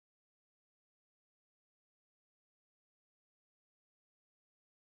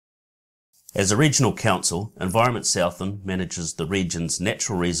As a regional council, Environment Southland manages the region's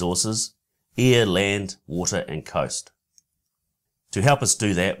natural resources, air, land, water and coast. To help us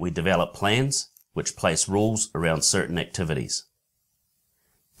do that, we develop plans which place rules around certain activities.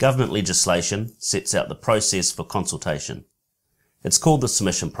 Government legislation sets out the process for consultation. It's called the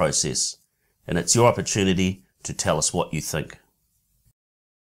submission process, and it's your opportunity to tell us what you think.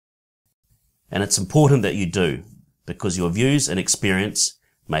 And it's important that you do, because your views and experience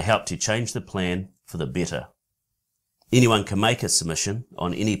may help to change the plan for the better. Anyone can make a submission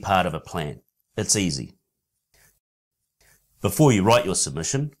on any part of a plan. It's easy. Before you write your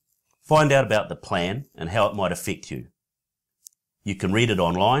submission, find out about the plan and how it might affect you. You can read it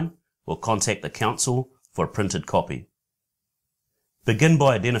online or contact the council for a printed copy. Begin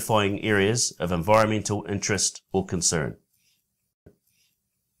by identifying areas of environmental interest or concern.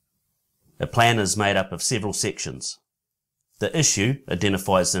 A plan is made up of several sections. The issue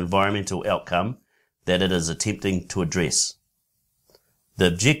identifies the environmental outcome that it is attempting to address. The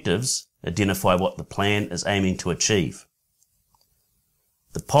objectives identify what the plan is aiming to achieve.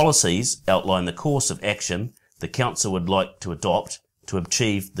 The policies outline the course of action the council would like to adopt to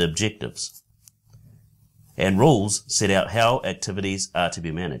achieve the objectives. And rules set out how activities are to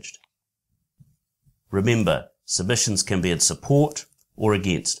be managed. Remember, submissions can be in support or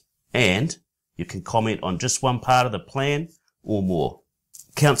against, and you can comment on just one part of the plan or more.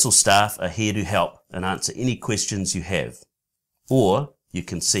 Council staff are here to help and answer any questions you have, or you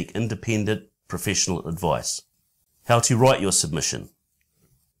can seek independent professional advice. How to write your submission.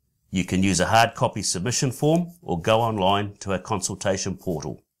 You can use a hard copy submission form or go online to our consultation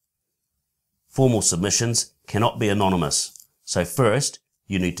portal. Formal submissions cannot be anonymous, so first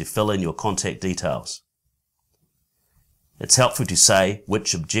you need to fill in your contact details. It's helpful to say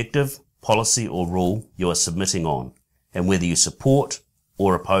which objective, policy or rule you are submitting on and whether you support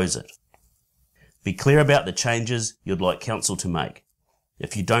or oppose it. Be clear about the changes you'd like council to make.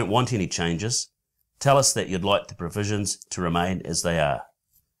 If you don't want any changes, tell us that you'd like the provisions to remain as they are.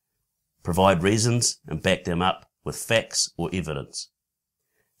 Provide reasons and back them up with facts or evidence.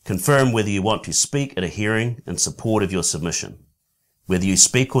 Confirm whether you want to speak at a hearing in support of your submission. Whether you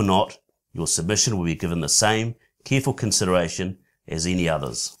speak or not, your submission will be given the same careful consideration as any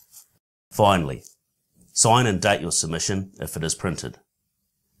others. Finally, sign and date your submission if it is printed.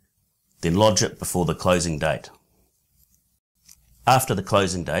 Then lodge it before the closing date. After the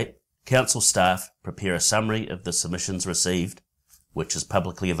closing date, council staff prepare a summary of the submissions received, which is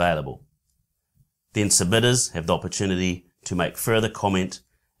publicly available. Then submitters have the opportunity to make further comment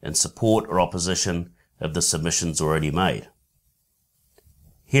in support or opposition of the submissions already made.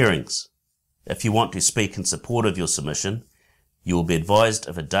 Hearings. If you want to speak in support of your submission, you will be advised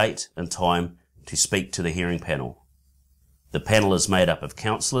of a date and time to speak to the hearing panel. The panel is made up of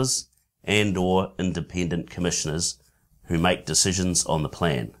councillors and/or independent commissioners who make decisions on the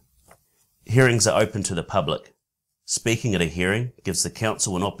plan. Hearings are open to the public. Speaking at a hearing gives the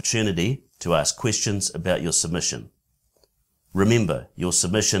council an opportunity to ask questions about your submission. Remember, your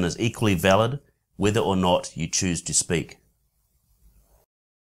submission is equally valid whether or not you choose to speak.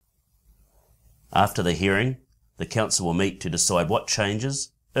 After the hearing, the council will meet to decide what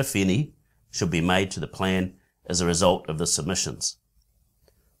changes, if any, should be made to the plan as a result of the submissions.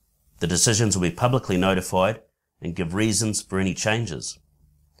 The decisions will be publicly notified and give reasons for any changes.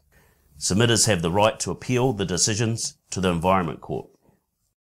 Submitters have the right to appeal the decisions to the Environment Court.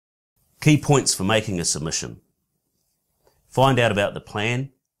 Key points for making a submission. Find out about the plan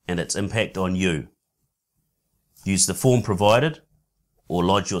and its impact on you. Use the form provided or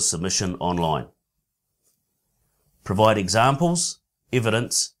lodge your submission online. Provide examples,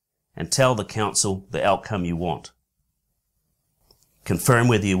 evidence, and tell the council the outcome you want. Confirm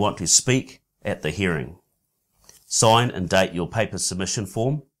whether you want to speak at the hearing. Sign and date your paper submission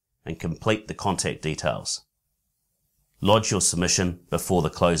form and complete the contact details. Lodge your submission before the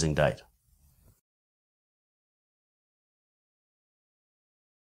closing date.